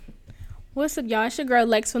What's up, y'all? It's your girl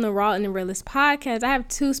Lex from the Raw and the Realist podcast. I have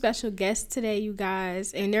two special guests today, you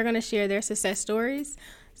guys, and they're going to share their success stories.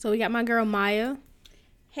 So we got my girl Maya.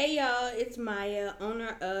 Hey y'all, it's Maya,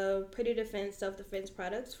 owner of Pretty Defense Self-Defense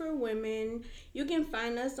Products for Women. You can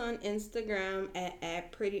find us on Instagram at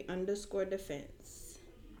 @pretty_defense.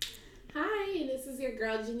 Hi, and this is your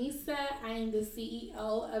girl Janisa. I am the CEO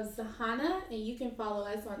of Zahana, and you can follow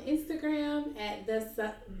us on Instagram at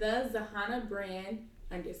the Zahana brand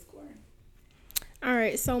 _. All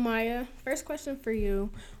right, so Maya, first question for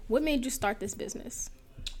you. What made you start this business?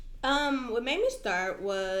 What made me start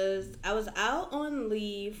was I was out on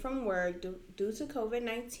leave from work due to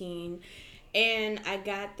COVID-19, and I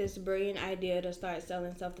got this brilliant idea to start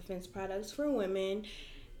selling self-defense products for women.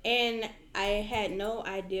 And I had no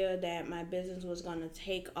idea that my business was going to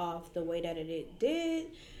take off the way that it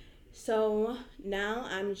did. So now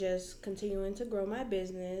I'm just continuing to grow my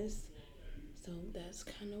business. So that's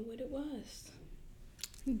kind of what it was.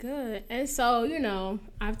 Good. And so,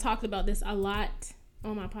 I've talked about this a lot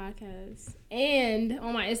on my podcast and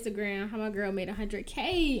on my Instagram, how my girl made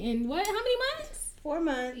 100K in how many months? 4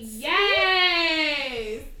 months.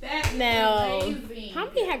 Yes! That's amazing.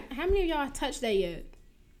 How many of y'all touched that yet?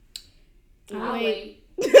 I'll wait.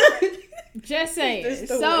 Just saying.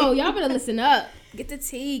 So y'all better listen up. Get the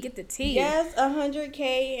tea. Yes,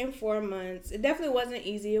 100K in 4 months. It definitely wasn't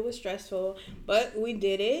easy. It was stressful, but we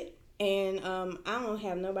did it. And I don't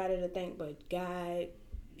have nobody to thank but God.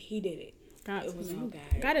 He did it. It was all God.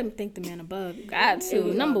 Gotta thank the man above. Got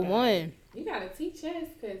to. Number one. You gotta teach us,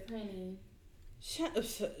 cause honey.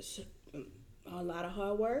 A lot of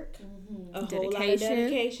hard work. Mm-hmm. A whole lot of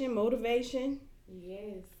dedication, motivation.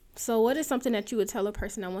 Yes. So what is something that you would tell a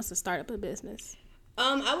person that wants to start up a business?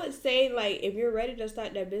 I would say, if you're ready to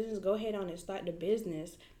start that business, go ahead on and start the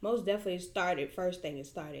business. Most definitely start it. First thing is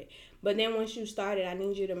start it. But then once you start it, I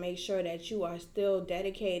need you to make sure that you are still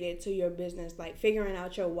dedicated to your business, figuring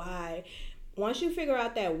out your why. Once you figure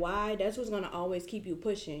out that why, that's what's going to always keep you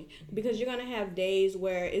pushing. Because you're going to have days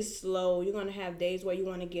where it's slow. You're going to have days where you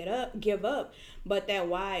want to give up. But that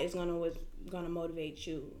why is going to motivate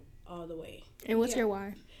you all the way. And what's your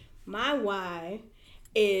why? My why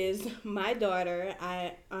is my daughter.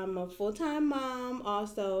 I'm a full-time mom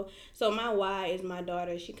also. So my why is my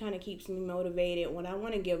daughter. She kind of keeps me motivated. When I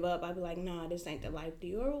want to give up, I be like, nah, this ain't the life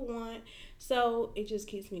you ever want. So it just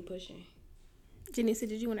keeps me pushing. Janisa,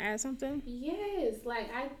 did you want to add something? Yes,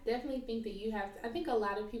 I definitely think that I think a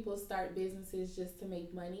lot of people start businesses just to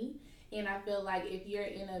make money. And I feel like if you're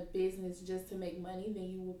in a business just to make money, then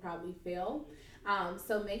you will probably fail.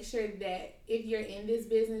 So make sure that if you're in this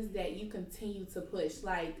business that you continue to push.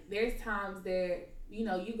 There's times that,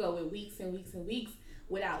 you go with weeks and weeks and weeks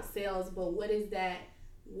without sales, but what is that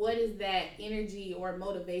energy or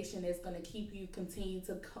motivation that's going to keep you continue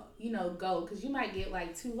to, go? Because you might get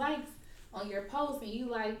 2 likes on your post and you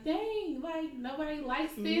dang, nobody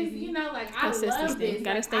likes this, I love this.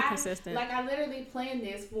 Gotta stay consistent. I literally planned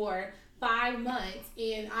this for 5 months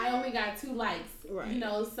and I only got 2 likes, right.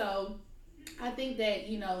 So I think that,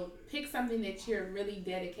 pick something that you're really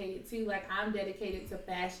dedicated to. I'm dedicated to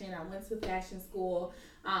fashion. I went to fashion school.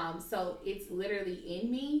 So it's literally in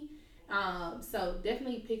me. So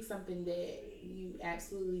definitely pick something that you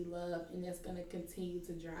absolutely love and that's going to continue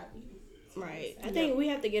to drive you. Right. I think we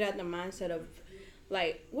have to get out the mindset of,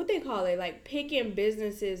 what they call it, picking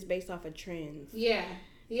businesses based off of trends. Yeah.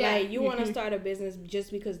 Yeah. You want to start a business just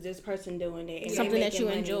because this person doing it. And something that you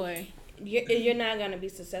money. Enjoy. You're not going to be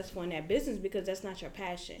successful in that business because that's not your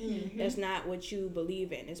passion. Mm-hmm. That's not what you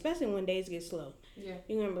believe in, especially when days get slow. Yeah.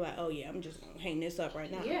 You're going to be like, oh, yeah, I'm just going to hang this up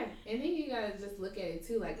right now. Yeah. And then you got to just look at it,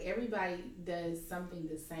 too. Everybody does something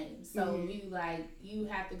the same. So, you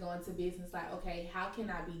have to go into business okay, how can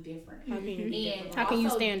I be different? How can you be different? How can you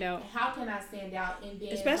stand out? How can I stand out? And then,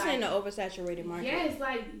 especially in the oversaturated market. Yes,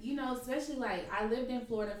 especially, I lived in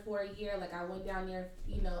Florida for a year. I went down there,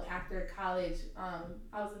 after college. I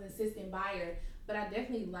was an assistant buyer, but I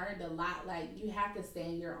definitely learned a lot. You have to stay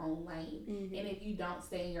in your own lane. Mm-hmm. And if you don't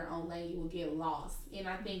stay in your own lane, you will get lost. And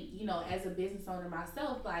I think, as a business owner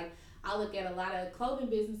myself, I look at a lot of clothing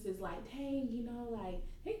businesses dang,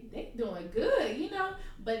 they doing good,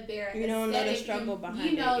 but they're you don't know the struggle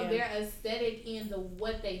behind it. Their aesthetic in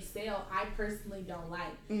what they sell, I personally don't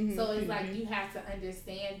like. Mm-hmm. So it's you have to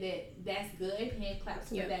understand that that's good, hand claps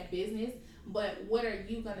for that business. but what are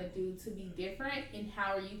you gonna do to be different, and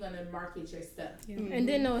how are you gonna market your stuff? Yeah. And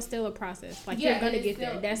then know it's still a process. Like you're gonna get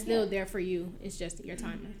there. That's still there for you. It's just your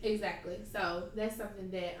timing. Exactly. So that's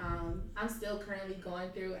something that I'm still currently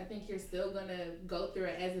going through. I think you're still gonna go through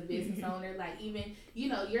it as a business owner. Like even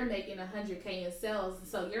you're making 100K in sales,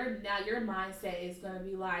 so your mindset is gonna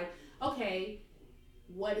be like, okay,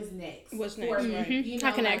 what is next? What's next? Right.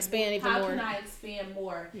 How can I expand even more? How can I expand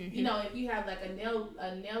more? If you have like a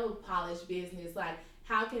nail polish business, like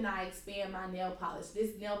how can I expand my nail polish? This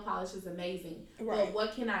nail polish is amazing. Right. Well,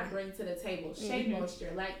 what can I bring to the table? Shea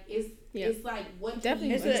moisture, like it's like what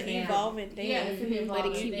definitely it's an evolving thing. Yeah, it's an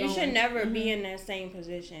evolving thing. You should never be in that same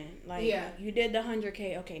position. Like you did the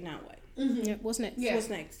 100K. Okay, now what? Yeah, what's next? Yeah. What's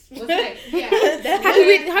next? Yeah.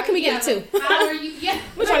 How can we get it to? How are you? Yeah.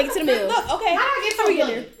 We're trying to get to the mill. Look, okay. How we get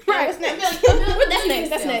there? Right. What's next?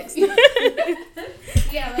 That's next.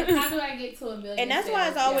 Yeah, like how do I get to $1 million? And that's why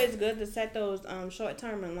it's always good to set those short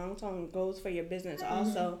term and long term goals for your business.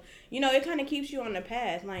 Also, it kind of keeps you on the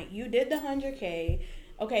path. Like you did the 100K.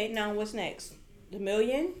 Okay, now what's next? The $1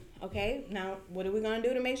 million. Okay, now what are we gonna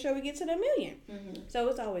do to make sure we get to the $1 million? So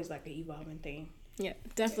it's always like an evolving thing. Yeah,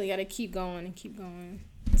 definitely got to keep going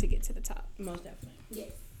to get to the top. Most definitely.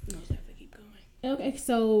 Yes. Most definitely keep going. Okay,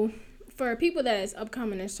 so for people that's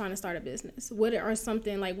upcoming and trying to start a business, what are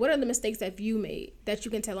the mistakes that you made that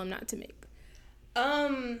you can tell them not to make?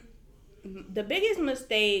 The biggest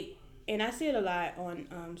mistake, and I see it a lot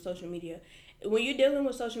on social media, when you're dealing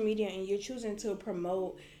with social media and you're choosing to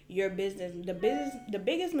promote your business, the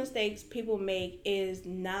biggest mistakes people make is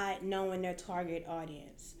not knowing their target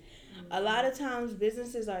audience. A lot of times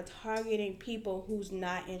businesses are targeting people who's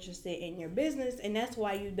not interested in your business, and that's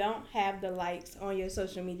why you don't have the likes on your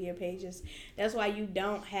social media pages. That's why you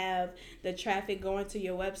don't have the traffic going to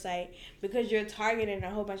your website, because you're targeting a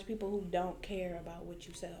whole bunch of people who don't care about what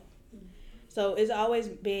you sell. So it's always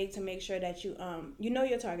big to make sure that you know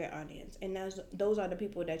your target audience, and those are the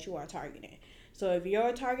people that you are targeting. So if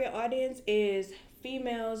your target audience is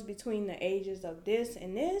females between the ages of this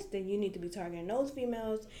and this, then you need to be targeting those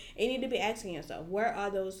females. And you need to be asking yourself, where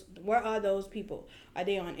are those people? Are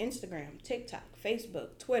they on Instagram, TikTok,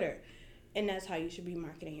 Facebook, Twitter? And that's how you should be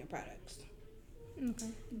marketing your products.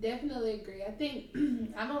 Okay. Definitely agree. I think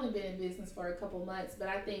I've only been in business for a couple months, but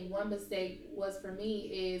I think one mistake was for me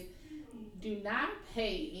is do not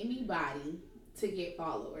pay anybody to get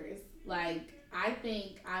followers. Like, I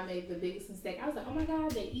think I made the biggest mistake. I was like, oh my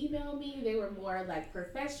God, they emailed me. They were more like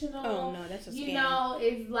professional. Oh no, that's a scam.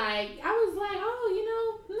 It's like, I was like,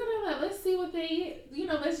 oh, no, let's see what they,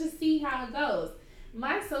 let's just see how it goes.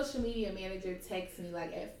 My social media manager texted me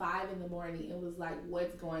like at 5 a.m. and was like,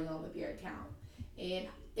 what's going on with your account? And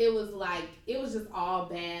it was just all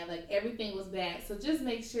bad. Like everything was bad. So just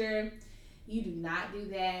make sure you do not do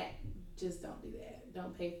that. Just don't do that.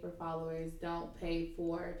 Don't pay for followers. Don't pay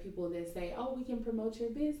for people that say, oh, we can promote your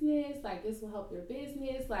business. Like, this will help your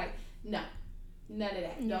business. Like, no. None of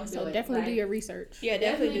that. Don't do it. So definitely do your research. Yeah,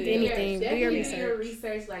 definitely do anything. Do your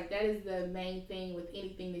research. Like, that is the main thing with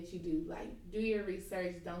anything that you do. Like, do your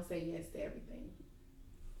research. Don't say yes to everything.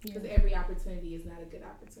 Because every opportunity is not a good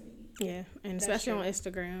opportunity. Yeah, and especially on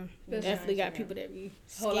Instagram. Definitely got people that be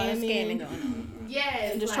whole lot of scamming going on.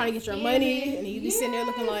 Yes. And just trying to get your money, and you be sitting there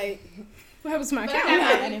looking like, what happens to my account? I got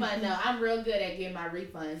my refund though. I'm real good at getting my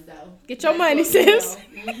refunds though. Get your money, sis.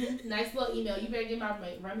 Nice little email. You better get run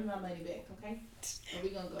me my money back, okay? Or we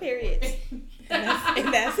gonna go. Period.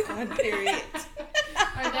 and that's on period.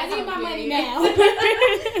 I need my money now.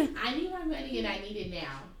 I need my money and I need it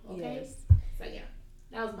now. Okay. Yes. So yeah,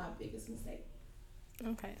 that was my biggest mistake.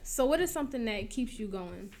 Okay. So what is something that keeps you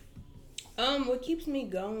going? What keeps me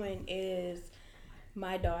going is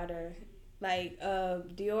my daughter. Like,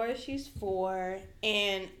 Dior, she's 4,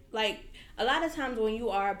 and, like, a lot of times when you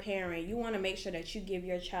are a parent, you want to make sure that you give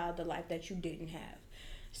your child the life that you didn't have.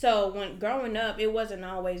 So, when growing up, it wasn't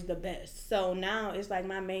always the best. So, now, it's like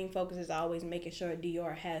my main focus is always making sure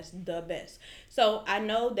Dior has the best. So, I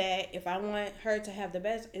know that if I want her to have the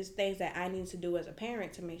best, it's things that I need to do as a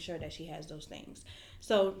parent to make sure that she has those things.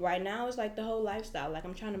 So, right now, it's, like, the whole lifestyle. Like,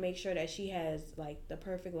 I'm trying to make sure that she has, like, the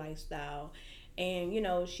perfect lifestyle. And,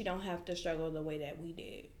 she don't have to struggle the way that we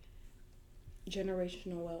did.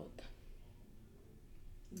 Generational wealth.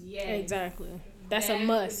 Yeah. Exactly. That's a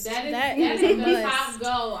must. That is a must. Top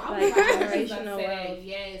goal. Like generational wealth.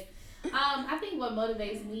 Yes. I think what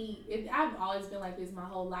motivates me, I've always been like this my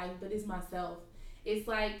whole life, but it's myself. It's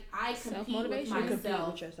like I compete with myself. You compete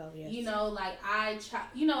with yourself, yes. Like I try,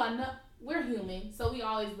 I know we're human, so we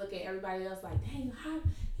always look at everybody else like, dang, how,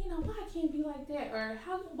 why I can't be like that, or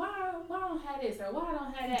why I don't have this, or why I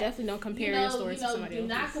don't have that. Definitely don't compare your story to somebody else. Do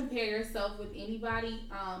not compare yourself with anybody.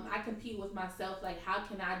 I compete with myself. Like, how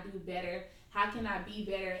can I do better? How can I be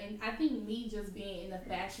better? And I think me just being in the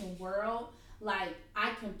fashion world, like,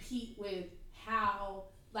 I compete with how,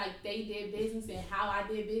 like, they did business and how I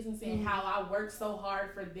did business and how I worked so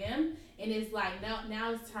hard for them. And it's like,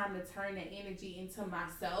 now it's time to turn that energy into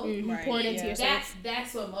myself. Right. Pour it into yourself.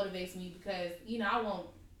 That's what motivates me, because, I won't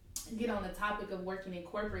get on the topic of working in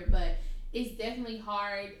corporate, but it's definitely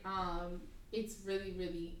hard. It's really,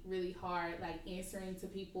 really, really hard, like, answering to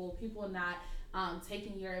people not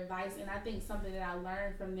taking your advice. And I think something that I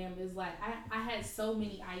learned from them is, like, I had so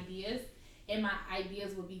many ideas, and my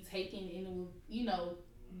ideas would be taken and it would,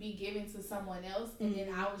 be given to someone else, and then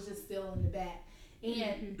I was just still in the back.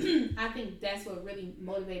 And I think that's what really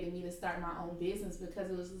motivated me to start my own business, because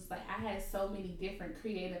it was just like I had so many different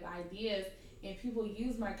creative ideas, and people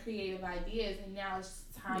use my creative ideas, and now it's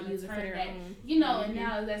time to turn that, and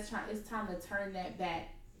now it's time to turn that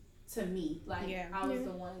back to me. Like, I was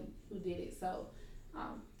the one who did it. So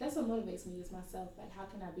that's what motivates me, is myself. Like, how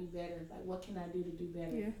can I be better? Like, what can I do to do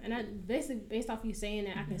better? Yeah, and I basically, based off you saying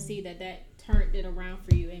that, I can see that turned it around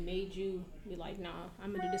for you and made you be like, nah,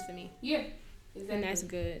 I'm gonna do this for me. Yeah, exactly. And that's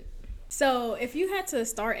good. So if you had to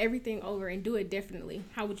start everything over and do it differently,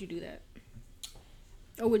 how would you do that?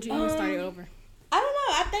 Or would you even start it over? I don't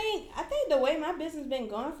know. I think the way my business been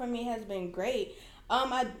going for me has been great.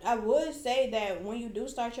 I would say that when you do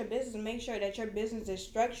start your business, make sure that your business is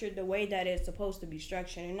structured the way that it's supposed to be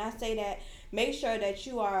structured. And I say that, make sure that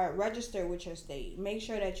you are registered with your state. Make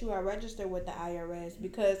sure that you are registered with the IRS,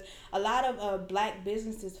 because a lot of black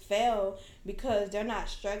businesses fail because they're not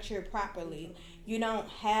structured properly. You don't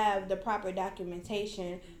have the proper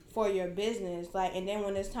documentation for your business, and then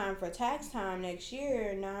when it's time for tax time next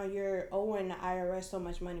year, now you're owing the IRS so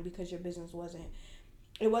much money because your business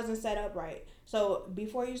wasn't set up right. So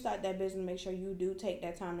before you start that business, make sure you do take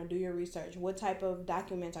that time to do your research. What type of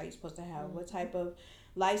documents are you supposed to have? What type of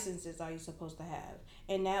licenses are you supposed to have?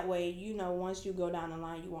 And that way, once you go down the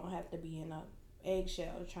line, you won't have to be in a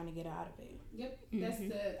eggshell trying to get out of it. Yep,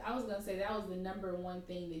 I was gonna say that was the number one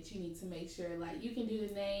thing that you need to make sure. Like, you can do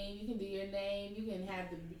the name, you can do your name, you can have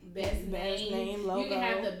the best name logo. You can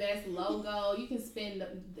have the best logo, you can spend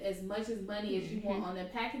as much money as you want on the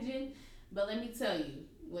packaging. But let me tell you,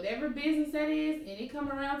 whatever business that is, and it come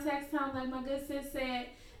around tax time, like my good sis said,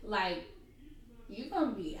 like, you're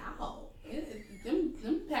gonna be out.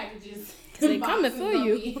 Them packages, they coming for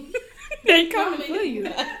you. They coming for you.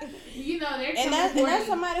 They're coming and for that's you.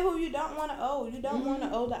 somebody who you don't want to owe. You don't want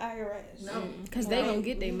to owe the IRS. No, because they gonna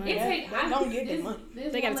get their money. They gonna get their money.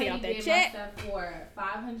 They gotta take out that check. My stuff for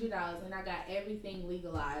 $500, and I got everything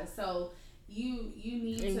legalized. So you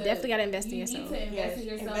need to definitely gotta invest in yourself. You need to invest in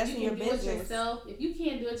yourself. Invest in your business. It yourself. If you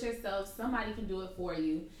can't do it yourself, somebody can do it for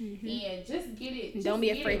you. And just get it. Just don't be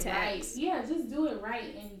afraid to right. ask. Yeah, just do it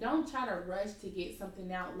right, and don't try to rush to get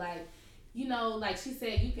something out. Like, like she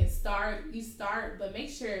said, you can start, but make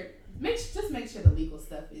sure the legal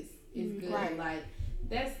stuff is good. Right. Like,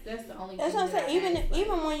 that's the only That's thing what I'm that saying.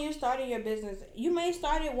 Even when you started your business, you may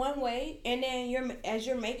start it one way, and then as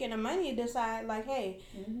you're making the money, you decide, like, hey,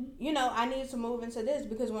 I need to move into this.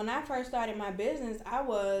 Because when I first started my business, I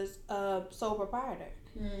was a sole proprietor.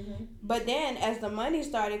 But then as the money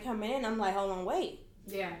started coming in, I'm like, hold on, wait.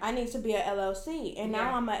 Yeah. I need to be a LLC. And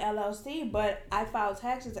now I'm a LLC, but I filed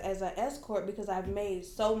taxes as an S Corp because I've made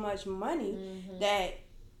so much money that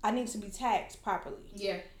I need to be taxed properly.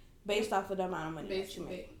 Yeah. Based off of the amount of money that you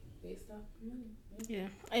make. Based off money. Yeah.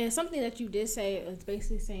 And something that you did say is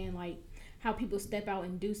basically saying, like, how people step out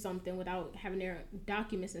and do something without having their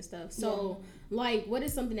documents and stuff. So, like, what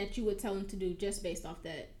is something that you would tell them to do just based off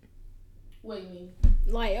that? What do you mean?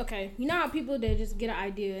 Like, okay, you know how people, they just get an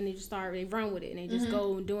idea and they run with it and they just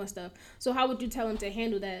go doing stuff. So how would you tell them to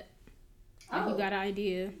handle that? If you got an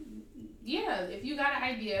idea. Yeah, if you got an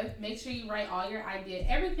idea, make sure you write all your idea.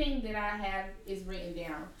 Everything that I have is written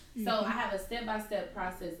down. So I have a step-by-step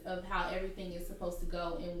process of how everything is supposed to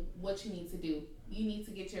go and what you need to do. You need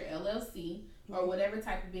to get your LLC or whatever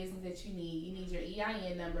type of business that you need. You need your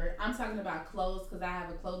EIN number. I'm talking about clothes because I have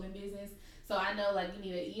a clothing business. So I know, like, you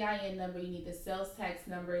need an EIN number, you need the sales tax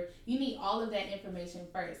number. You need all of that information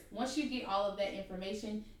first. Once you get all of that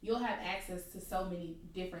information, you'll have access to so many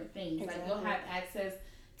different things. Exactly. Like,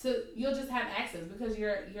 you'll just have access because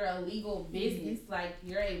you're a legal business. Like,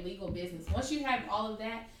 you're a legal business. Once you have all of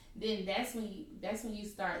that, then that's when you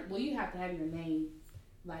start. Well, you have to have your name,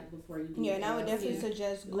 like, before you do. Yeah, and I would definitely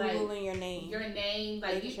suggest Googling your name. Your name,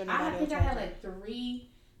 like, sure I think I had like 3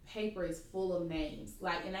 paper is full of names.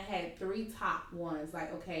 Like, and I had 3 top ones.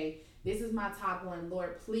 Like, okay, this is my top one.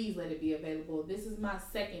 Lord, please let it be available. This is my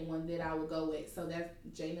second one that I would go with. So that's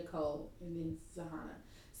J. Nicole and then Zahana.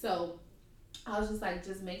 So I was just like,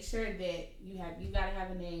 just make sure that you gotta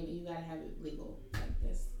have a name and you gotta have it legal. Like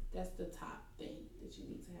that's the top thing that you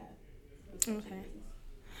need to have. Okay.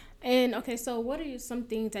 And okay, so what are some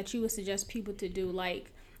things that you would suggest people to do?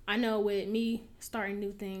 Like, I know with me starting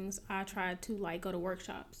new things, I try to like go to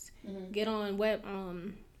workshops, get on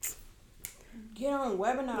webinars,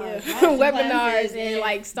 webinars, and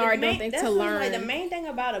like start doing things to learn. Like the main thing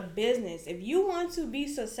about a business, if you want to be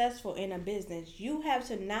successful in a business, you have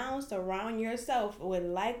to now surround yourself with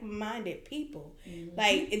like-minded people.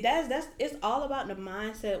 Like it's all about the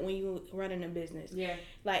mindset when you running a business. Yeah.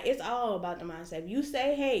 Like it's all about the mindset. If you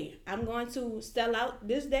say, "Hey, I'm going to sell out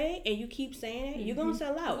this day," and you keep saying it, you're gonna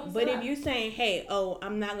sell out. But if you're saying, "Hey,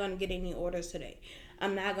 I'm not gonna get any orders today.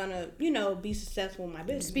 I'm not gonna, be successful in my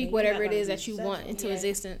business." Speak whatever it is that you want into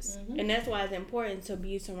existence. And that's why it's important to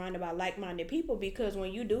be surrounded by like-minded people, because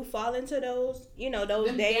when you do fall into those, those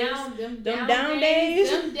Them days, down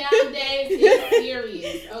days is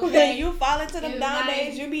serious. Okay. When you fall into them down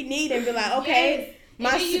days, you be needing be like, okay,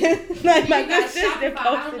 my good sister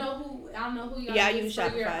posted. I don't know who y'all use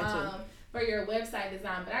Shopify for your website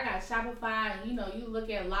design, but I got Shopify, and you look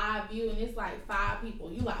at live view and it's like 5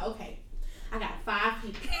 people. You like, okay, I got 5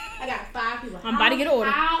 people. I'm about to get an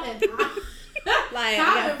order. How am I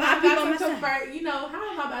got 5 people on my side. How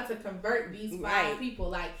am I about to convert these 5 people?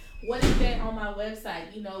 Like, what is that on my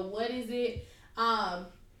website? What is it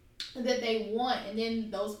that they want? And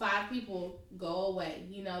then those 5 people go away.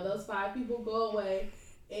 Those 5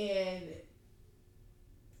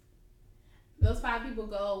 people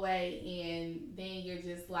go away, and then you're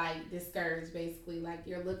just like discouraged, basically. Like,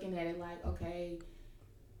 you're looking at it like, okay,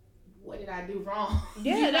 what did I do wrong?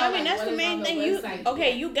 Yeah, that's the main thing.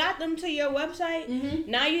 You got them to your website. Mm-hmm.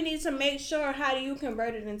 Now you need to make sure, how do you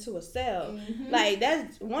convert it into a sale? Mm-hmm. Like,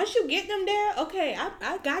 that's once you get them there, okay,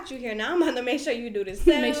 I got you here. Now I'm going to make sure you do the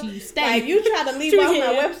sale. Make sure you stay. Like, if you try to leave off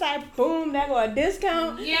my website, boom, that go a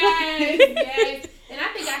discount. Yes. And I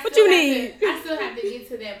think I still have to get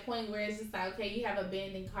to that point where it's just like, okay, you have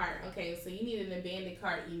abandoned cart. Okay, so you need an abandoned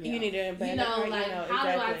cart email. You need an abandoned cart email. How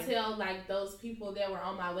do I tell like those people that were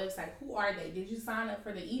on my website, who are they? Did you sign up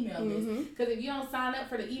for the email list? Because if you don't sign up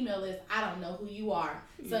for the email list, I don't know who you are.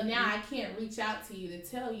 So now I can't reach out to you to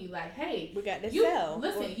tell you like, hey, we got this sale.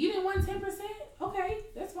 Listen, you didn't want 10%? Okay,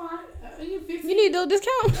 that's fine. You need a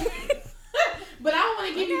discount. But I don't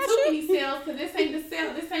want to give you too many sales, because this ain't the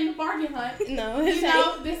sale. This ain't the bargain hunt. No, this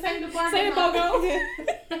ain't the bargain hunt.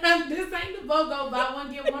 This ain't the BOGO. Buy one,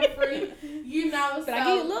 get one free. But I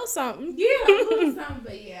give you a little something. Yeah, a little something.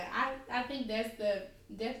 But yeah, I think that's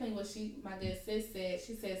definitely what my good sis said.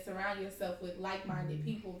 She said, surround yourself with like-minded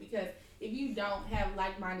people, because if you don't have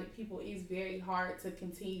like-minded people, it's very hard to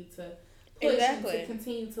continue to push and to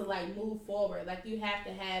continue to like move forward. Like, you have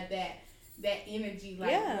to have that energy, like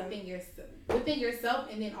within yourself,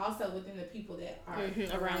 and then also within the people that are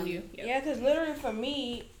around you. Yep. Yeah, because literally for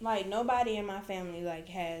me, like, nobody in my family like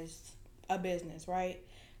has a business, right?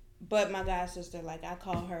 But my god sister, like, I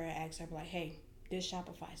call her and ask her like, hey, this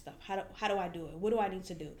Shopify stuff, how do I do it? What do I need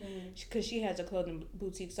to do? Because she has a clothing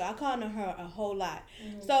boutique, so I call on her a whole lot.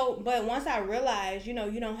 So, but once I realized, you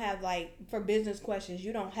don't have, like, for business questions,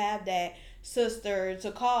 you don't have that sister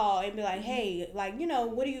to call and be like, hey, like,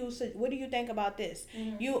 what do you think about this?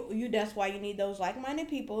 You that's why you need those like-minded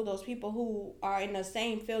people, those people who are in the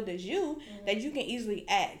same field as you, that you can easily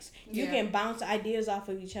ask. You can bounce ideas off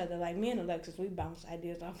of each other. Like, me and Alexis, we bounce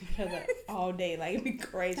ideas off each other all day. Like, it'd be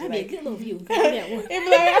crazy. That'd be a good little view. It'd be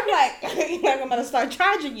like, I'm gonna start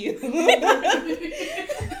charging you.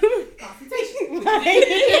 Consultation.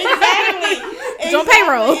 Exactly. On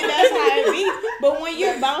payroll. That's how it be. But when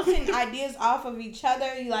you're bouncing ideas off of each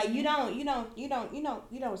other, you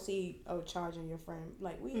don't see charging your friend.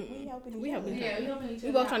 Like, we helping each other. Yeah, we helping each other.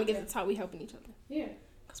 We both trying to get to the top. We helping each other. Yeah.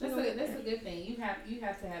 That's a good thing. You have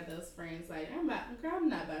to have those friends. Like, I'm not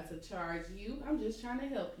about to charge you. I'm just trying to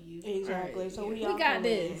help you. Exactly. Right. So we got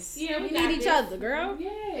this. Yeah, we need each other, girl.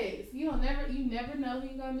 Yes. You never know who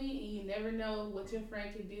you're gonna meet, and you never know what your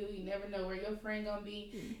friend can do. You never know where your friend gonna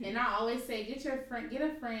be. And I always say, get a friend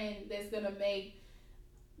that's gonna make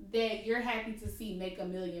that you're happy to see make $1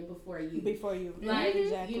 million before you. Like,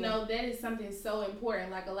 exactly. That is something so important.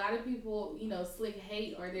 Like, a lot of people, slick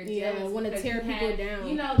hate, or they're jealous, want to tear people down.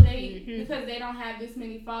 They because they don't have this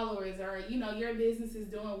many followers, or your business is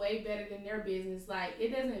doing way better than their business. Like,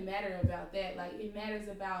 it doesn't matter about that. Like, it matters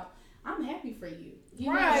about I'm happy for you. You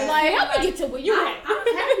Right, know, like help me get to where you at.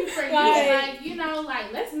 I'm happy for you. Like- Like, you know,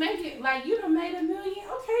 like let's make it. Like you done made $1 million.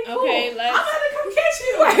 Okay, cool. Okay, I'm let's- gonna come catch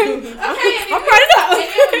you. Okay, and I'm running up. And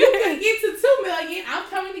then when you can get to 2 million, I'm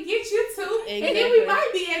coming to get you too. And then we Exactly. might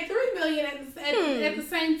be at 3 million at the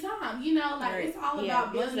same time. You know, like Right. it's all Yeah,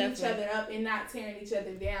 about building most each other up and not tearing each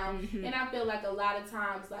other down. Mhm. And I feel like a lot of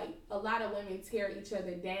times, like a lot of women tear each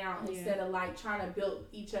other down Yeah. instead of like trying to build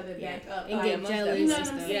each other back up. And like, get jealous you know and what I'm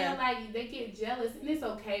stuff. saying? Yeah. Like they get jealous, and it's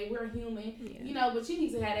okay. We're human, Yeah. you know. But you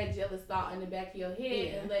need to have that jealous thought in the back of your head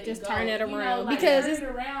Yeah. and let Just it go. turn it You know, around, like, because turn it's-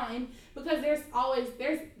 it around, and because there's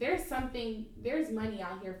money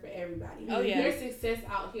out here for everybody. Oh, yeah. There's success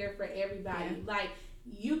out here for everybody. Yeah. Like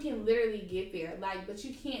you can literally get there, like, but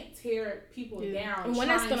you can't tear people down. And when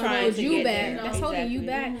that's gonna trying hold to you get back, there. that's holding you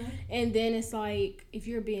Exactly. back. And then it's like, if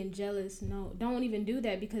you're being jealous, no, don't even do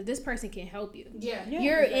that, because this person can help you. Yeah, Yeah,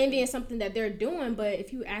 You're exactly. envying something that they're doing, but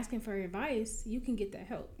if you asking for advice, you can get that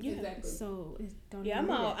help. Yeah. Exactly. So don't Yeah, even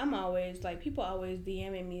do that. I'm always like, people always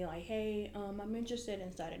DMing me like, hey, I'm interested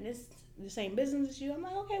in starting the same business as you. I'm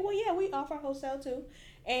like, okay, well, yeah, we offer wholesale too,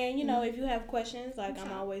 and you know, if you have questions, like,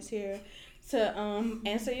 I'm always here to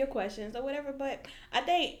answer your questions or whatever. But I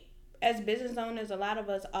think as business owners, a lot of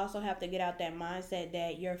us also have to get out that mindset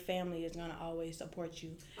that your family is gonna always support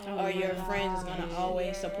you, Oh, or your my friends is God. gonna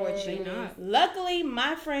always support They you. not. Luckily,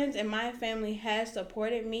 my friends and my family has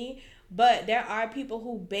supported me, but there are people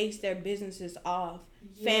who base their businesses off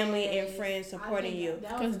family and Yes. friends supporting I think you.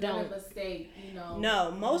 That was 'Cause another don't. mistake, you know.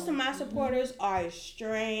 No, most of my supporters are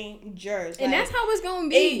strangers. And Like, that's how it's gonna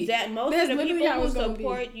be. exact. Most That's of the literally people how who it's gonna be.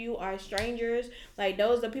 support you are strangers. Like,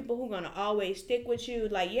 those are people who gonna always stick with you.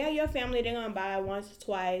 Like, yeah, your family, they're gonna buy once,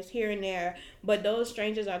 twice, here and there, but those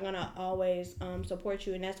strangers are gonna always support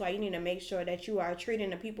you, and that's why you need to make sure that you are treating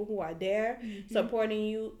the people who are there supporting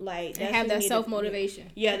you like And that's have who that you need to- self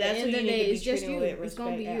motivation. Yeah, At the that's end who of you the need day, to be it's just treating you. with It's gonna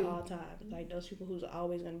respect be at you. all times. Like, those people who's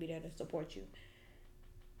always gonna be there to support you.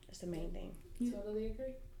 That's the main thing. Totally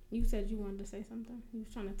agree. You said you wanted to say something. You was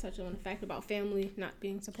trying to touch on the fact about family not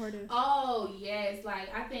being supportive. Oh yes, like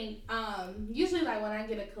I think usually like when I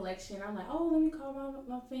get a collection, I'm like, oh, let me call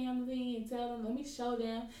my family and tell them, let me show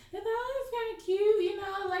them. They're like, oh, it's kind of cute, you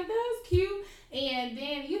know, like that's cute. And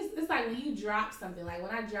then it's like when you drop something, like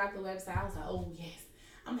when I dropped the website, I was like, oh yes,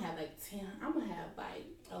 I'm gonna have like 10. I'm gonna have like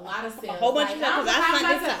a lot of sales. A whole bunch like, of stuff, 'cause I I'm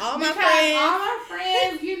sent it about to all my because friends. all my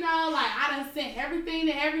friends, you know, like I done sent everything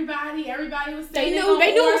to everybody. Everybody was saying They knew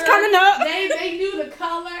it was coming up. They knew the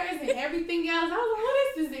colors and everything else. I was like,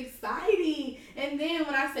 oh, this is exciting. And then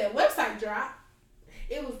when I said website drop,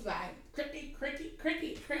 it was like cricket.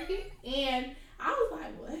 And I was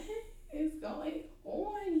like, what is going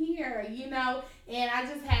on here? You know? And I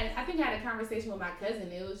think I had a conversation with my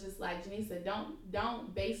cousin. It was just like, Janisa,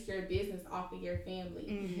 don't base your business off of your family.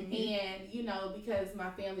 And, you know, because my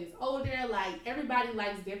family is older, like everybody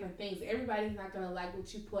likes different things. Everybody's not gonna like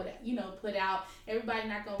what you put out. Everybody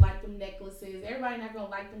not gonna like them necklaces. Everybody not gonna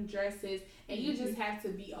like them dresses. And you just have to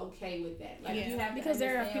be okay with that. Like you have to Because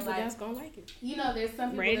there are understand, people like, that's gonna like it. you know, there's some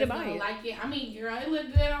people Ready to that's buy gonna it. like it. I mean, girl, it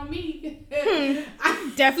looked good on me.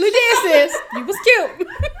 Definitely did, sis. You was cute.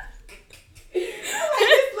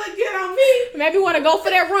 This look good on me. Maybe want to go for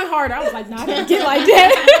that run harder. I was like, nah, I can't get like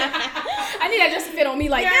that. I need that just to fit on me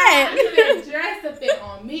like I that. need a dress to fit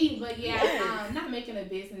on me. But yeah, not making a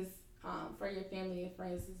business for your family and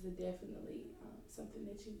friends is definitely something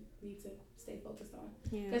that you need to stay focused on.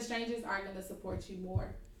 Yeah. Because strangers are going to support you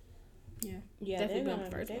more. Yeah, Definitely they're been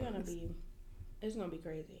the first gonna ones. be. It's gonna be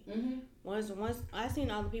crazy. Mm-hmm. Once I seen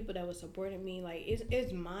all the people that were supporting me, like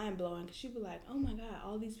it's mind blowing. Cause she be like, oh my god,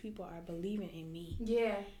 all these people are believing in me.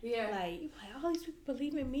 Yeah. Like all these people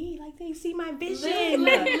believe in me. Like they see my vision.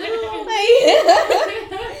 Little.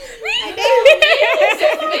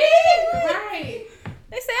 Right.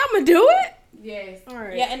 They say I'm gonna do it. Yes. All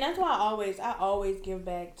right. Yeah, and that's why I always give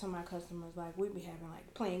back to my customers. Like we be having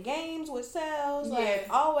like playing games with sales. Like Yes.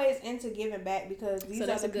 always into giving back because these So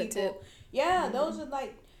that's are the a good people. tip. Yeah, those are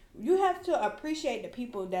like you have to appreciate the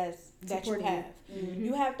people that you Supporting have. you. Mm-hmm.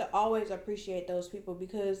 You have to always appreciate those people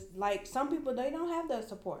because like some people they don't have the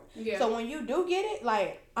support. Yeah. So when you do get it,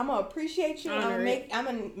 like I'm gonna appreciate you. Honor it. I'm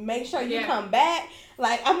gonna make sure you Yeah. come back.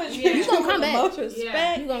 Like I'm gonna treat Yeah. you You gonna with come the back. most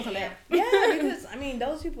respect. You gonna come back. Yeah, because I mean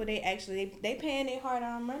those people they actually they paying their hard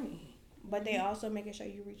earned money, but they also making sure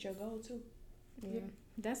you reach your goal too. Yeah,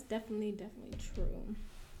 that's definitely true.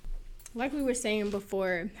 Like we were saying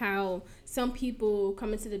before, how some people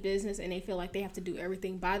come into the business and they feel like they have to do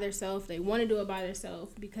everything by themselves. They want to do it by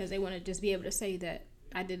themselves because they want to just be able to say that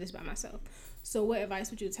I did this by myself. So what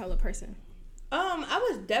advice would you tell a person? I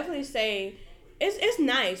would definitely say it's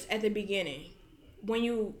nice at the beginning. when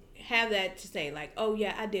you have that to say like, oh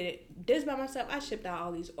yeah, I did this by myself, I shipped out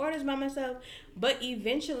all these orders by myself, but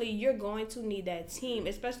eventually you're going to need that team,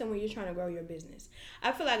 especially when you're trying to grow your business.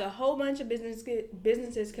 I feel like a whole bunch of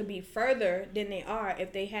businesses could be further than they are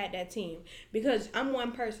if they had that team, because I'm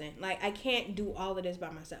one person. Like, I can't do all of this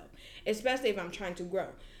by myself, especially if I'm trying to grow.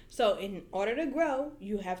 So in order to grow,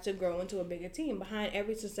 you have to grow into a bigger team. Behind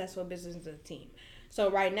every successful business is a team. So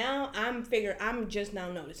right now, I'm just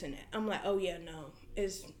now noticing that. I'm like, oh yeah, no,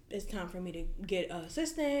 it's time for me to get an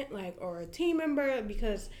assistant, like, or a team member,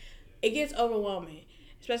 because it gets overwhelming,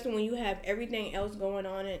 especially when you have everything else going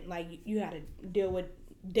on and like you got to deal with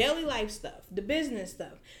daily life stuff, the business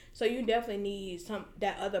stuff. So you definitely need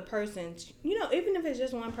that other person, even if it's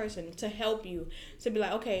just one person, to help you, to be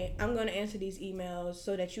like, okay, I'm gonna answer these emails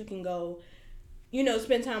so that you can go,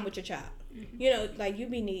 spend time with your child. Like you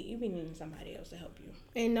be needing somebody else to help you.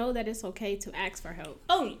 And know that it's okay to ask for help.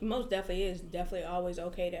 Oh, most definitely is. Definitely always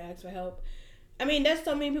okay to ask for help. I mean, there's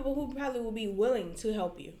so many people who probably will be willing to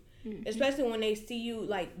help you. Mm-hmm. Especially when they see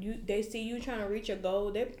you, they see you trying to reach a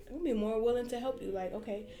goal, they will be more willing to help you. Like,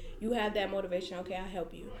 okay, you have that motivation. Okay, I'll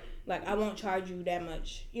help you. Like, I won't charge you that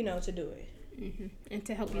much, to do it. Mm-hmm. And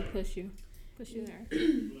to help you push you there.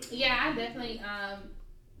 Yeah, I definitely,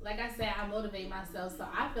 like I said, I motivate myself. So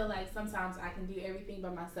I feel like sometimes I can do everything by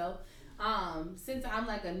myself. Since I'm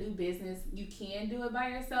like a new business, you can do it by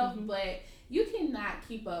yourself, mm-hmm. but you cannot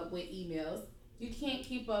keep up with emails. You can't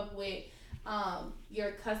keep up with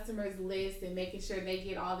your customers list and making sure they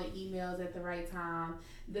get all the emails at the right time.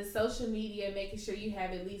 The social media, making sure you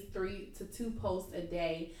have at least 3 to 2 posts a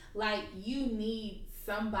day. Like, you need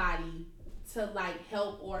somebody to like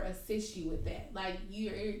help or assist you with that. Like,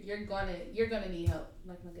 you're gonna need help.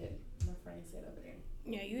 Like my friend said over there.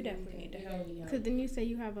 Yeah, you definitely need to help. Because then you say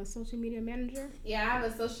you have a social media manager? Yeah, I have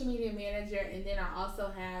a social media manager, and then I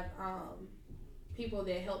also have people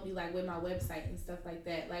that help me like with my website and stuff like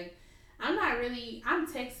that. Like,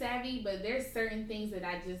 I'm tech savvy, but there's certain things that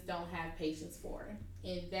I just don't have patience for,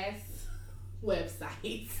 and that's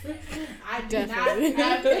websites. I do not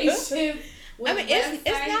have patience. I mean, it's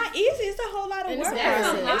not easy. It's a whole lot of work.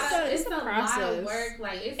 It's a lot of work.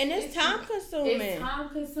 Like, it's time consuming. It's time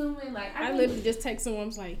consuming. Like, I literally just text someone. I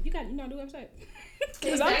was like, "You know, do website."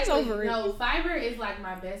 Because I'm just over it. No, Fiverr is like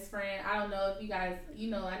my best friend. I don't know if you guys,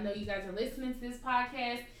 I know you guys are listening to this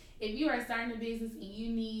podcast. If you are starting a business and you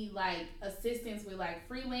need like assistance with like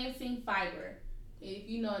freelancing, Fiverr. If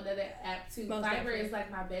you know another app too, Fiverr is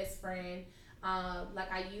like my best friend.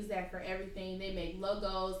 Like, I use that for everything. They make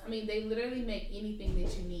logos. I mean, they literally make anything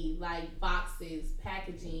that you need, like boxes,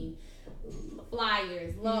 packaging,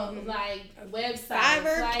 flyers, logos, like websites,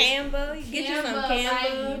 Fiverr, like Canva. Get you some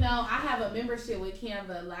Canva. Like, I have a membership with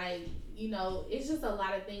Canva. Like, it's just a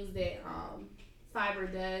lot of things that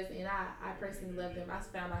Fiverr does, and I personally love them. I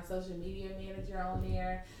found my social media manager on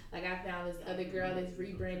there. Like, I found this other girl that's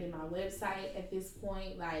rebranding my website at this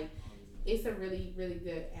point. Like, it's a really, really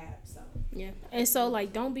good app. So yeah, and so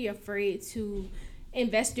like, don't be afraid to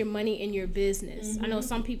invest your money in your business. Mm-hmm. I know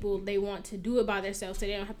some people, they want to do it by themselves so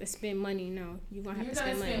they don't have to spend money. No, you're gonna have to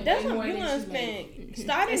spend money. That's what you're gonna spend. Mm-hmm.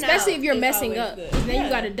 Starting especially if you're messing up. Then you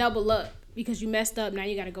got to double up because you messed up. Now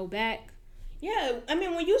you got to go back. Yeah, I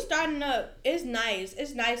mean, when you starting up, it's nice.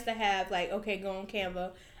 It's nice to have like, okay, go on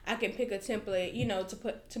Canva. I can pick a template,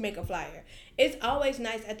 to make a flyer. It's always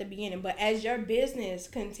nice at the beginning, but as your business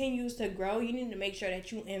continues to grow, you need to make sure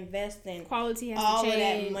that you invest in quality has all to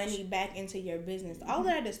change. Of that money back into your business. Mm-hmm. All of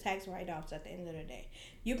that is tax write-offs at the end of the day.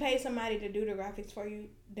 You pay somebody to do the graphics for you,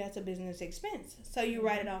 that's a business expense. So you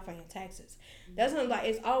write it off on your taxes. That's not like,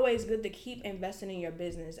 it's always good to keep investing in your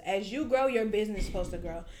business. As you grow, your business is supposed to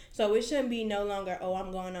grow. So it shouldn't be no longer,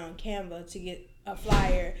 I'm going on Canva to get a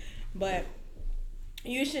flyer, but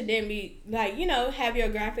you should then be like, have your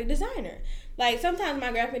graphic designer. Like, sometimes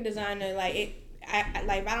my graphic designer, like, if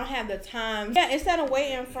I don't have the time, instead of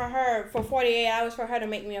waiting for 48 hours for her to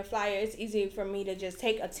make me a flyer, it's easy for me to just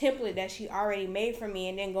take a template that she already made for me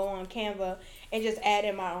and then go on Canva and just add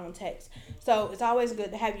in my own text. So it's always good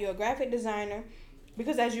to have you a graphic designer,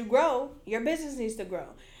 because as you grow, your business needs to grow.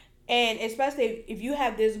 And especially if you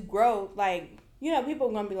have this growth, like, people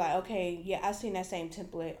are going to be like, okay, yeah, I've seen that same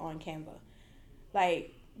template on Canva.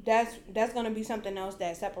 Like, that's going to be something else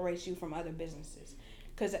that separates you from other businesses.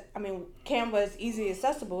 Because, I mean, Canva is easily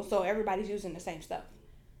accessible, so everybody's using the same stuff.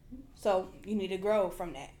 So you need to grow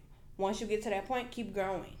from that. Once you get to that point, keep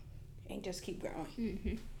growing. And just keep growing.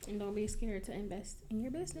 Mm-hmm. And don't be scared to invest in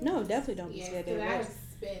your business. No, definitely don't be scared to invest. I've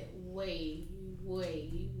spent way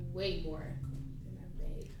more than I've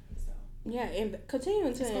made. So. Yeah, and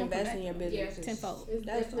continuing to invest in your business. Tenfold. It's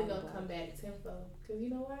definitely going to come back tenfold. Because you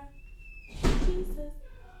know why? Jesus.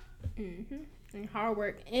 And hard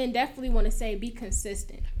work, and definitely want to say be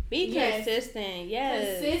consistent. Be consistent,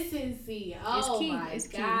 yes. Consistency. Oh key. my It's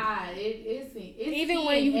key. God, it's Even key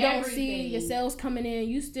when you in don't see everything. your sales coming in,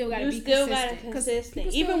 you still gotta You be still consistent. gotta 'Cause consistent.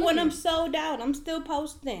 people still Even when looking. I'm sold out, I'm still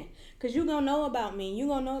posting. Cause you gonna know about me. You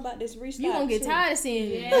gonna know about this restock. You gonna get too. tired of seeing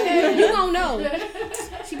me. Yeah. You gonna know.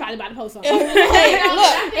 She probably about to post something. Hey,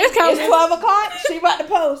 look, It's coming. it's 12 o'clock. She about to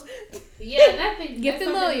post. Yeah, that's Get that's the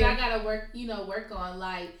something lawyer. that I gotta work on.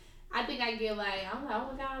 Like, I think I get like, I'm like,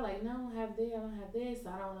 oh my God, like, no, I don't have this,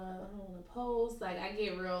 I don't wanna post. Like, I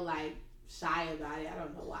get real like shy about it. I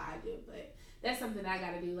don't know why I do, but that's something I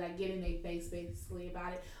gotta do. Like, get in their face basically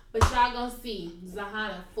about it. But y'all gonna see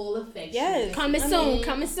Zahana full affection. Yes. Coming soon.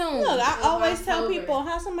 Coming soon. Look, I always tell October. people,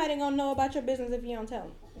 how somebody gonna know about your business if you don't tell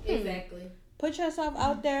them? Exactly. Put yourself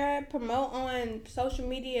out there, promote on social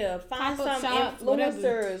media, find Pop-up some shops, whatever.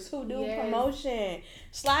 influencers who do Yes. promotion,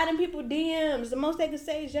 slide in people DMs. The most they can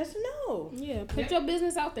say is yes or no. Yeah, put your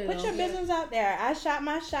business out there. Put though. your business out there. I shot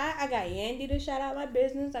my shot. I got Yandy to shout out my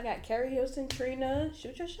business. I got Carrie Hilson, Trina.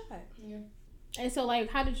 Shoot your shot. And so,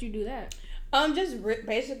 like, how did you do that? Just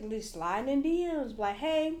basically sliding in DMs, like,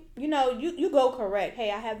 hey, you go correct.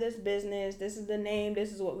 Hey, I have this business. This is the name.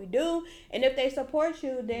 This is what we do. And if they support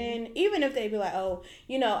you, then even if they be like, oh,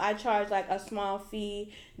 I charge like a small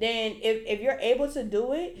fee, then if you're able to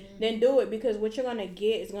do it, then do it, because what you're gonna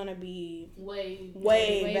get is gonna be way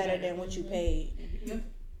better than what you paid. Yep.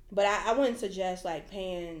 But I wouldn't suggest like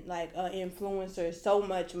paying like an influencer so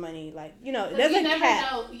much money. Like, there's You a never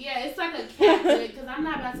cap. know. Yeah, it's like a cap because I'm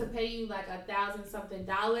not about to pay you like $1,000-something.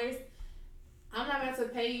 I'm not about to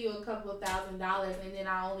pay you a couple of $1,000 and then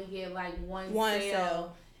I only get like one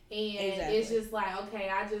sale. And Exactly. it's just like, okay,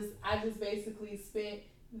 I just basically spent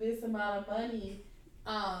this amount of money,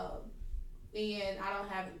 and I don't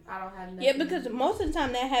have nothing. Yeah, because most of the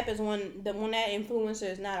time that happens when that influencer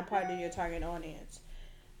is not a part of your target audience.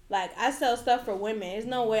 Like, I sell stuff for women. There's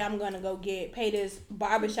no way I'm gonna go pay this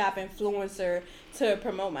barbershop influencer to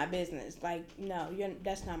promote my business. Like, no,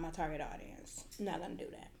 that's not my target audience. I'm not gonna do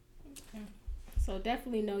that. So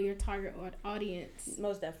definitely know your target audience.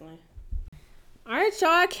 Most definitely. All right,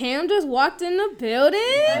 y'all. Cam just walked in the building.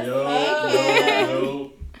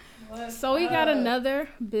 Yo. So we got another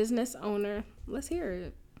business owner. Let's hear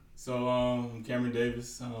it. So, I'm Cameron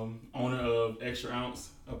Davis, owner of Extra Ounce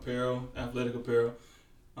Apparel, athletic apparel.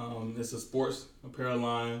 It's a sports apparel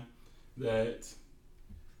line that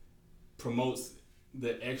promotes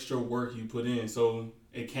the extra work you put in. So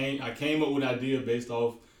I came up with an idea based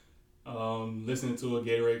off listening to a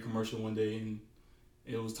Gatorade commercial one day, and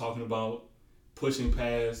it was talking about pushing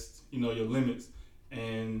past your limits.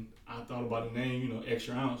 And I thought about the name,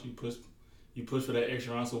 Extra Ounce. You push for that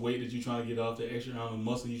extra ounce of weight that you're trying to get off, the extra ounce of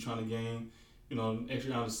muscle you're trying to gain,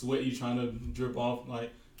 extra ounce of sweat you're trying to drip off,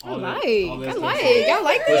 like. I like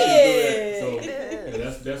this. So yeah,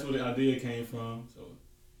 that's where the idea came from. So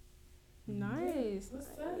Nice. What's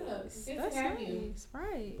up? Good That's to have you. nice.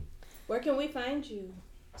 Right. Where can we find you?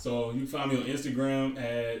 So you can find me on Instagram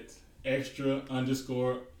at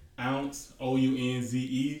extra_ounce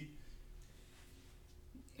OUNZE,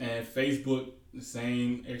 and Facebook the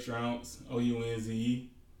same extra ounce OUNZE.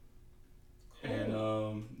 And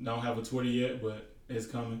don't have a Twitter yet, but it's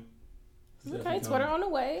coming. It's Okay, definitely Twitter coming. on the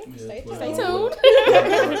way. Yeah, Stay Twitter Stay on the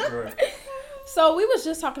way. tuned. Right. So we was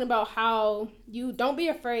just talking about how you don't be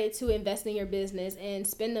afraid to invest in your business and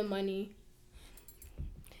spend the money.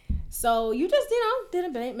 So you just, did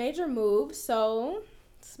a major move. So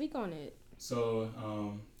speak on it. So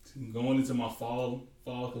going into my fall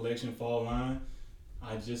collection, fall line,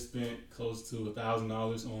 I just spent close to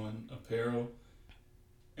 $1,000 on apparel,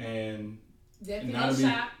 and Definitely Not go to be-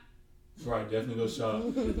 shop. right, definitely go shop.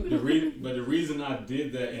 But the reason I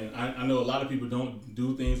did that, and I know a lot of people don't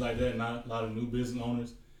do things like that, not a lot of new business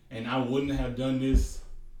owners, and I wouldn't have done this,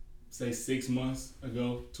 say 6 months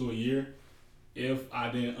ago to a year, if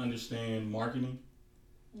I didn't understand marketing,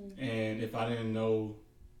 and if I didn't know,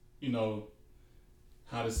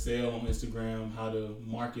 how to sell on Instagram, how to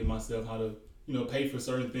market myself, how to, pay for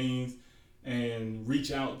certain things, and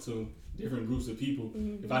reach out to different groups of people.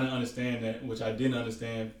 Mm-hmm. If I didn't understand that, which I didn't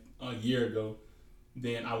understand a year ago,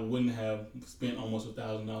 then I wouldn't have spent almost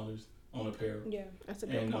 $1,000 on apparel. Yeah. That's a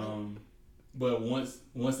good point. But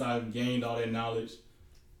once I gained all that knowledge,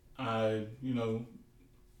 I,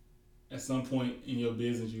 at some point in your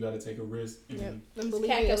business, you got to take a risk. And Yep. And believe in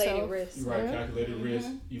Calculated yourself. risk. Right, Yeah. calculated risk.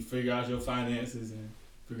 You figure out your finances and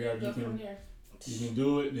figure out if Go you from can there.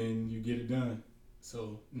 do it, then you get it done.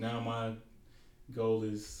 So now my goal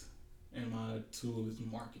is, and my tool is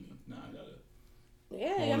marketing. Now I gotta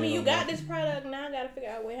Yeah, hone I mean, in you on got marketing. this product now. I gotta figure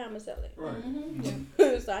out how I'm gonna sell it. Right. Mm-hmm.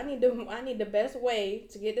 Mhm. So I need the best way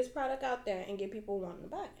to get this product out there and get people wanting to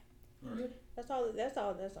buy it. Right. That's all that's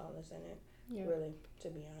in it. Yeah. Really, to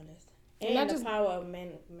be honest. And And not the just- power of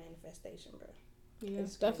manifestation, bro. Yeah,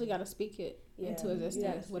 It's definitely crazy. got to speak it Yeah, into you gotta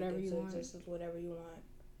existence, speak whatever into you want. existence, whatever you want.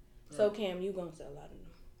 So Cam, you gonna sell a lot of them.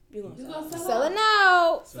 You gonna You sell. gonna a lot. sell Selling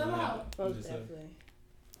out. Sell out. Most Just, definitely.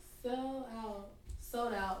 Sell out.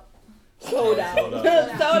 Sold out. Sold out. Sold out.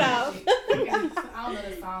 Sold out. I don't know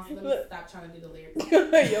the song, so let me stop trying to do the lyrics.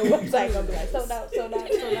 Your website gonna be like sold out, sold out,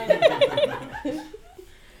 sold out.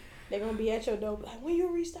 They're gonna be at your door like, when you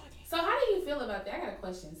restocking? So how do you feel about that? I got a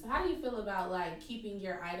question. So how do you feel about like keeping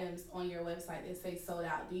your items on your website that say sold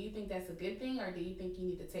out? Do you think that's a good thing, or do you think you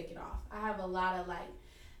need to take it off? I have a lot of like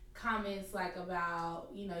comments like about,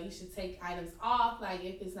 you know, you should take items off, like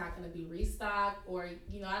if it's not going to be restocked, or,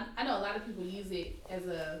 you know, I know a lot of people use it as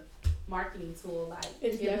a marketing tool. Like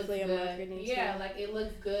It's it looks definitely a good. marketing Yeah, tool. like it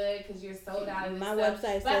looks good because you're sold out of this My stuff.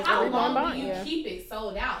 website But says how everyone long bought do you it. keep it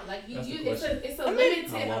sold out? Like That's the it's a I mean, limited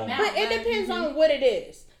how long? amount. But it Like, depends on what it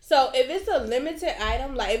is. So if it's a limited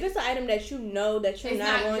item, like if it's an item that you know that you're It's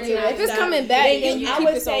not not going great. to, If it's restock, coming back, then then you I keep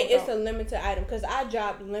would it say sold it's out. a limited item because I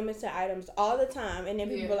drop limited items all the time, and then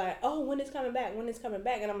people Yeah. are like, "Oh, when it's coming back? When it's coming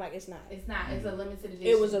back?" And I'm like, "It's not. It's not. It's a limited edition.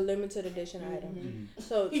 It was a limited edition item." Mhm.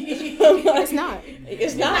 So It's not.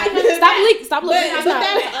 It's not. Stop But, looking. It's but not.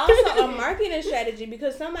 that's also a marketing strategy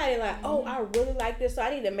because somebody like, oh, I really like this, so I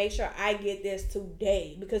need to make sure I get this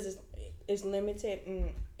today because it's limited and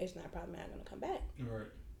it's not probably not gonna come back. Right.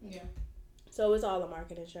 Yeah. So it's all a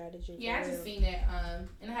marketing strategy. Yeah, I for just real. seen that,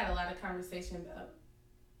 and I had a lot of conversation about.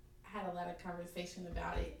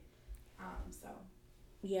 it. So.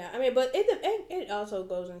 Yeah, I mean, but it also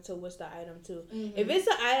goes into what's the item too. Mm-hmm. If it's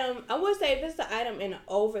an item, I would say if it's an item in an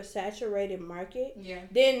oversaturated market, Yeah.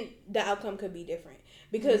 then the outcome could be different.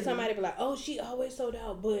 Because Mhm. somebody be like, oh, she always sold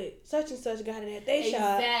out, but such and such got it at their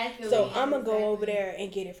shop. Exactly. So I'm going to go over Exactly. there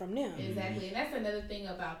and get it from them. Exactly, and that's another thing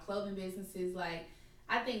about clothing businesses. Like,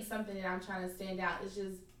 I think something that I'm trying to stand out is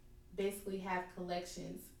just basically have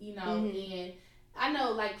collections, you know. Mhm. And I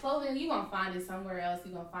know, like, clothing, you're gonna find it somewhere else.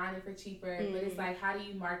 You're gonna find it for cheaper, but it's Mhm. like, how do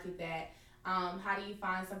you market that? How do you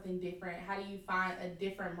find something different? How do you find a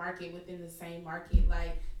different market within the same market?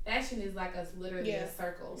 Like, fashion is like literally Yeah. a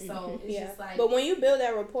circle. So it's Yeah. just like, But when you build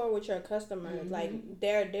that rapport with your customers, Mhm. like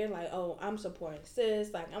they're like, oh, I'm supporting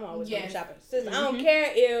sis. Like I'm always Yes. shopping sis. I don't Mhm.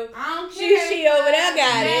 care if I don't she care. over there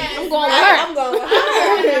got Yes, it. I'm going with right. her. I'm going with I'm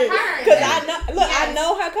going with her her. because I know. Look, I Yes.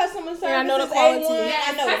 know her customer service. I know the is quality. A1. Yes,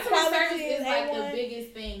 I know the customer quality service is like A1. the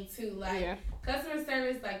biggest thing too. Like, Yeah. customer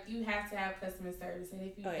service, like, you have to have customer service, and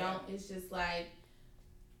if you Oh, yeah. don't, it's just like,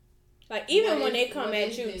 Like even What when they is- come what at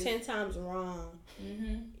is you this? 10 times wrong,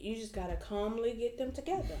 you just gotta calmly get them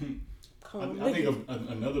together. Calmly. I think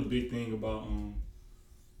another big thing about you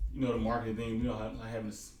know, the marketing thing, you know, like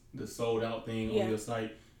having the sold out thing Yeah. on your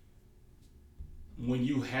site. When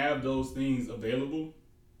you have those things available,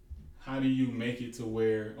 how do you make it to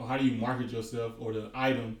where, or how do you market yourself or the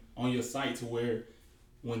item on your site to where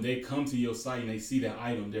when they come to your site and they see that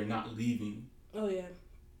item, they're not leaving Oh yeah,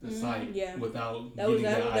 the site yeah. without that was getting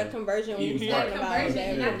that that was item. that conversion we was Even talking right. about. Conversion,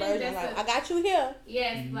 That and I think conversion, that's like I got you here.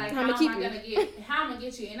 yes, Mhm. like, How how I'ma am keep I you? gonna get? How am I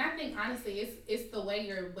get you? And I think honestly, it's the way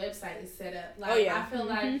your website is set up. Like, Oh, yeah. I feel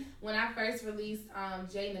like when I first released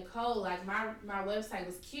J. Nicole, like my website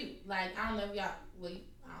was cute. Like, I don't know if y'all, well,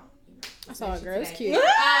 I saw it, girl. It's today. cute.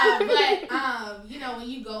 But you know, when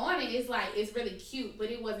you go on it, it's really cute, but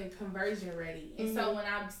it wasn't conversion ready. And so when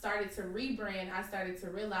I started to rebrand, I started to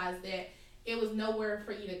realize that it was nowhere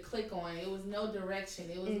for you to click on. It was no direction.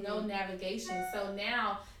 It was no navigation. So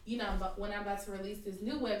now, you know, but when I'm about to release this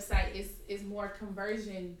new website, it's more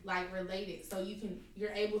conversion like related. So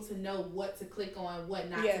you're able to know what to click on, what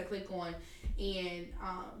not Yeah. to click on. And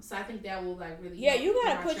so I think that will like really Yeah, help you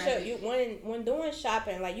gotta my put traffic. when doing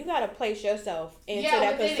shopping, like you gotta place yourself into Yeah,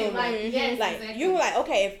 that within it, consumer. like, yes, Like exactly. you were like,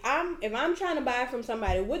 okay, if I'm trying to buy from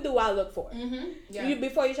somebody, what do I look for? Yeah. You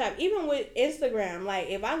before you shop. Even with Instagram, like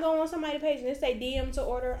if I go on somebody's page and it say DM to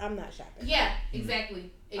order, I'm not shopping. Yeah,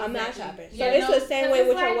 exactly. I'm not Exactly. shopping. So Yeah, it's no, the same 'cause way it's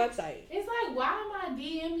with like, your website. It's like, why am I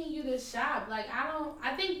DMing you to shop? Like,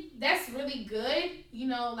 I think that's really good. You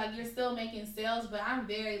know, like, you're still making sales, but I'm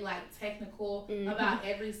very, like, technical about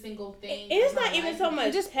every single thing. And it's of my not even life. so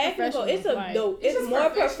much just technical. It's professional, it's just more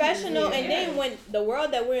professional, professional. And yeah. then when the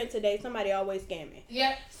world that we're in today, somebody always scamming.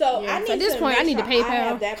 Yep. So Yeah, I need so at this to point, I make need to sure I PayPal.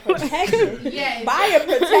 have that protection. Yes. Buyer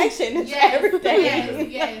protection is Yes. everything. Yes.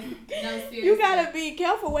 Yes. No, seriously. You gotta be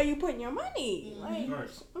careful where you putting your money. Like, Right.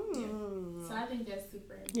 So I think that's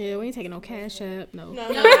super important. Yeah, we ain't taking no cash app. No. no,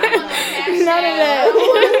 No, I don't want no cash None of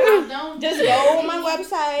that. Don't Just do go that. on my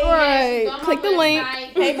website. Right. Go on my Click the link.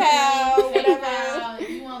 website, PayPal, whatever. PayPal. If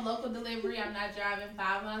you want local delivery, I'm not driving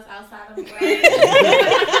 5 miles outside of Brandon.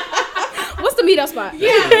 What's the meetup spot? Yeah,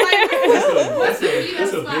 like, what's the meetup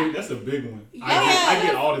spot? That's a big one. Yeah. I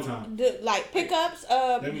get all the time. Like pickups.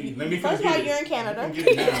 Let me First of all, get it. you're in Canada. Let me get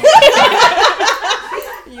it now.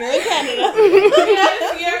 You're in Canada.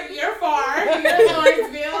 Yes, you're far. You're in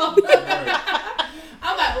Lawrenceville.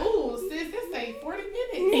 I'm like, ooh, sis, this ain't 40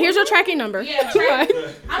 minutes. Here's your tracking number. Yeah,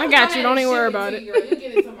 I got you. Don't even worry about it. You'll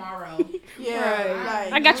get it tomorrow. Yeah,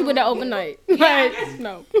 like, I got you with the overnight. Yeah, I Like, got you.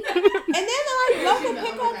 no. And then like local You know,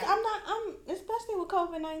 pickups. overnight. I'm especially with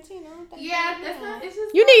COVID-19. I don't think. Yeah, that's not. It's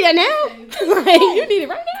just. You need that now? Like, you need it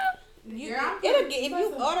right now? It'll get if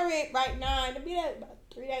you order it right now. It'll be there about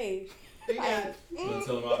 3 days. Yeah. So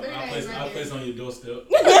tell them I'll place on your doorstep.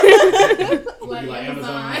 Like Be like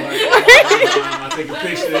Amazon. Amazon. I'll take a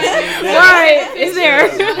picture. Right. It's there.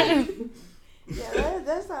 Yeah,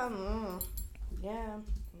 that's yeah,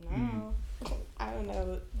 no. I don't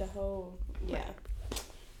know the whole. Yeah,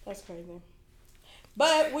 that's crazy.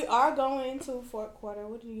 But we are going into fourth quarter.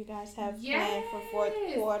 What do you guys have planned for fourth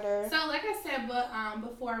quarter? So, like I said,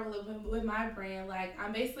 before with my brand, like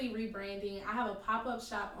I'm basically rebranding. I have a pop-up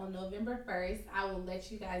shop on November 1st. I will let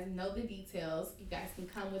you guys know the details. You guys can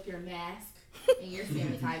come with your mask and your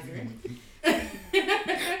sanitizer.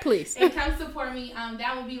 Please. And come support me.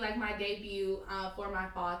 That will be like my debut for my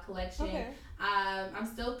fall collection. Okay. I'm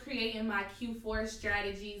still creating my Q4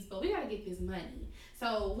 strategies, but we gotta get this money.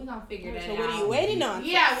 So we're gonna figure that out. So what are you waiting on?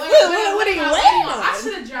 Yeah, what are you waiting on? I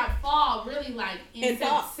should have dropped fall really like in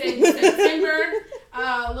fall. September,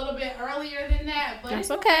 a little bit earlier than that. But That's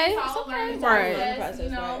it's okay. It's all It's a learning okay. Right. process, you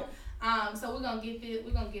Right. know. So we're gonna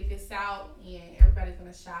get this out, and everybody's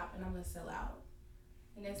gonna shop, and I'm gonna sell out,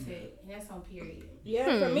 and that's it, and that's on period.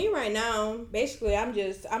 Yeah, for me right now, basically, I'm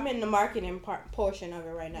in the marketing portion of it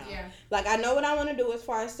right now. Yeah. Like, I know what I want to do as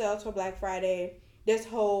far as sales for Black Friday this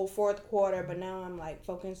whole fourth quarter, but now I'm, like,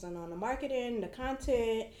 focusing on the marketing, the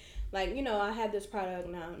content. Like, you know, I have this product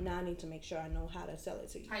now. Now I need to make sure I know how to sell it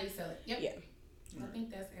to you. How you sell it? Yep. Yeah. I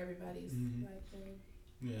think that's everybody's like thing.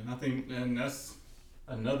 Yeah, and that's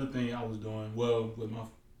another thing I was doing. Well, with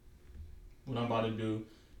what I'm about to do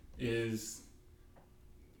is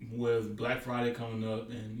with Black Friday coming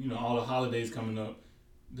up and, you know, all the holidays coming up,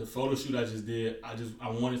 the photo shoot I just did, I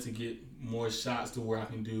wanted to get more shots to where I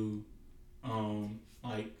can do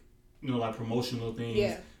like, you know, like promotional things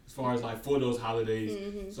as far as like for those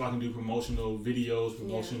holidays. So I can do promotional videos,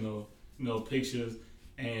 promotional, you know, pictures,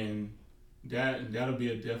 and that'll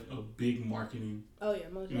be a big marketing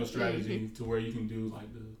strategy to where you can do like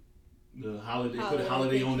the holiday, put a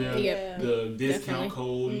holiday on there, the discount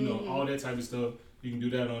code, you know, all that type of stuff. You can do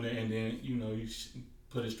that on there, and then, you know, you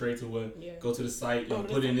put it straight to go to the site, you know,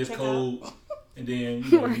 put in this code, and then,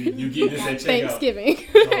 you know, you get this at checkout. Thanksgiving.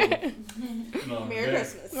 So, Merry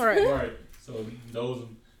Christmas. Right. So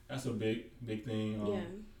that's a big thing.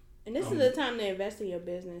 And this is the time to invest in your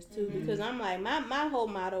business too, because I'm like, my whole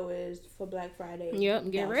motto is for Black Friday.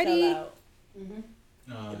 Yep, get ready. Sell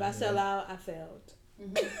out. If I sell out, I failed.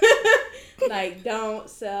 Like, don't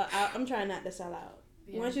sell out. I'm trying not to sell out.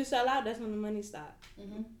 Once you sell out, that's when the money stops.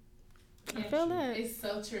 I feel that. It's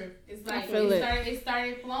so true. It's like it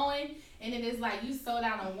started flowing, and then it's like you sold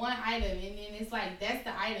out on one item, and then it's like that's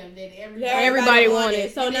the item that everybody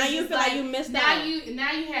wanted. So now you feel like you missed out.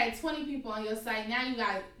 Now you had 20 people on your site. Now you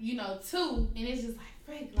got 2, and it's just like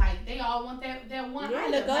frick, like they all want that one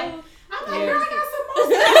item. Like, I'm like, girl, I got some more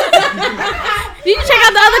stuff. Did you check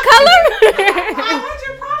out the other color?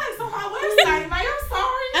 500 products on my website. Like, I'm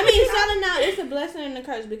sorry. I mean, selling out, it's a blessing and a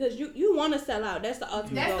curse, because you want to sell out. That's the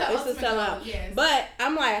ultimate goal. It's to sell out. Yes. But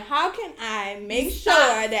I'm like, how can I make sure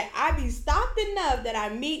that I be stocked enough that I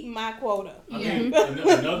meet my quota? I mean,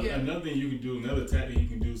 another thing you can do, another tactic you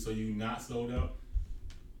can do so you're not sold out,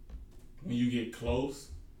 when you get close,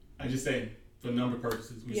 I just say, for number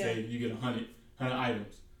purposes, we say you get 100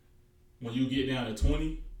 items. When you get down to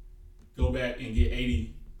 20, go back and get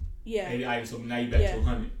 80 items. So now you're back to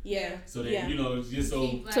 100. Yeah. So that, you know, just so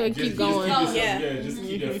it keep going. Just to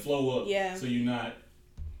keep that flow up. Yeah. So you're not.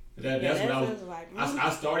 That's what I was. Like,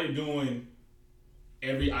 I started doing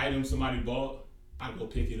every item somebody bought, I go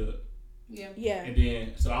pick it up. Yeah. And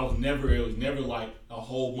then, so it was never like a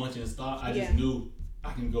whole bunch in stock. I just knew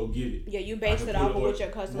I can go get it. Yeah, you based it off of what your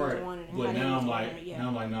customers wanted. But now I'm like,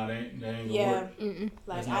 nah, that ain't gonna work.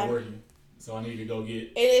 Like, that's not working. So I need to go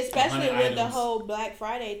get. And especially 100 with the items. whole Black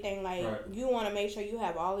Friday thing, like Right. you want to make sure you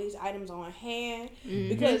have all these items on hand Mm-hmm.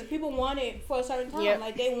 because people want it for a certain time. Yep.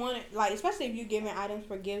 Like they want it, like especially if you're giving items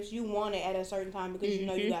for gifts, you want it at a certain time because you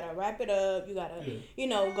know you Mm-hmm. gotta wrap it up, you gotta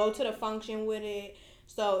go to the function with it.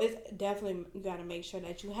 So it's definitely you gotta make sure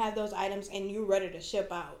that you have those items and you're ready to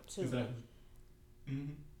ship out too. Exactly.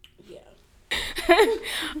 Mm-hmm. Yeah.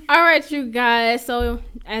 All right, you guys. So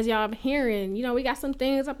as y'all been hearing, we got some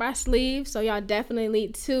things up our sleeve. So y'all definitely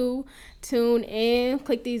need to tune in.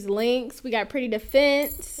 Click these links. We got Pretty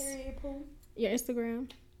Defense. Period, Pooh. Your Instagram.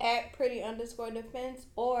 At pretty_defense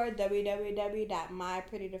or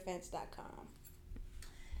www.myprettydefense.com.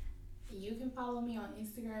 You can follow me on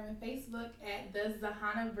Instagram and Facebook at the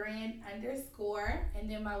Zahana Brand _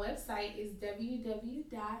 and then my website is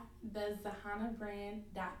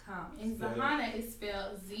www.thezahanabrand.com. And Zahana is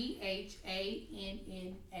spelled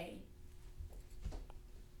ZHANNA.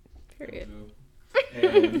 Period.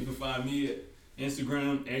 And you can find me at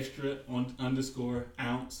Instagram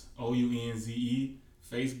extra_ounce OUNZE,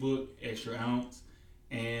 Facebook extra ounce,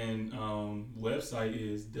 and website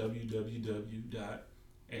is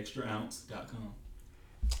www.extraounce.com.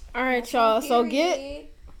 All right, y'all. So get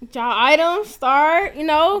y'all items. Start.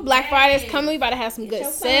 Black Friday's coming. We about to have some good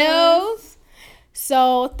sales.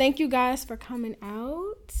 So thank you guys for coming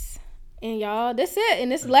out. And y'all, that's it.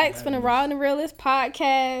 And this Lex from the Raw and the Realist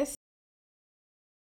podcast.